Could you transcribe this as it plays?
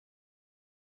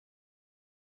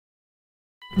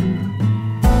Many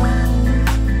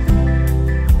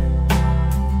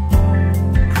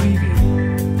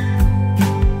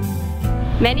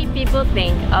people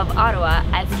think of Ottawa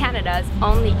as Canada's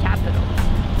only capital,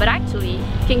 but actually,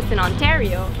 Kingston,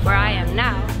 Ontario, where I am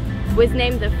now, was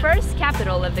named the first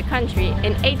capital of the country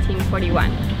in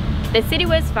 1841. The city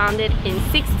was founded in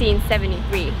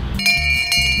 1673.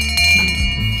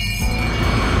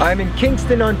 I'm in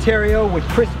Kingston, Ontario with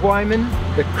Chris Wyman,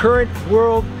 the current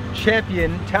world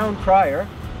champion town crier.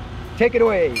 Take it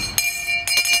away.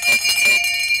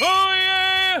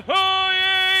 Hoye,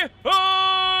 hoye,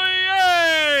 hoye!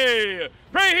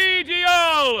 Pray heed ye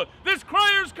all, this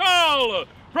crier's call,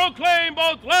 proclaim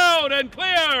both loud and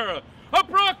clear, a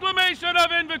proclamation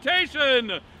of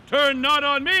invitation, turn not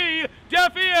on me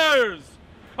deaf ears.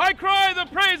 I cry the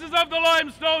praises of the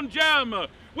limestone gem,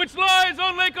 which lies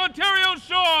on Lake Ontario's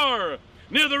shore,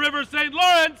 near the River St.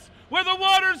 Lawrence, where the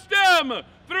waters stem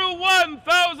through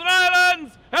 1,000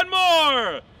 islands and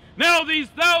more. Now these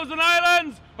 1,000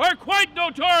 islands are quite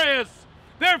notorious,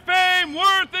 their fame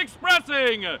worth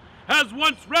expressing, as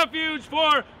once refuge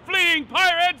for fleeing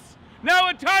pirates, now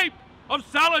a type of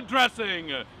salad dressing.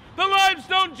 The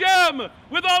limestone gem,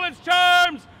 with all its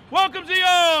charms, welcomes ye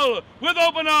all with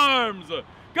open arms.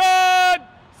 God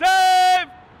save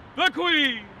the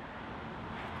Queen!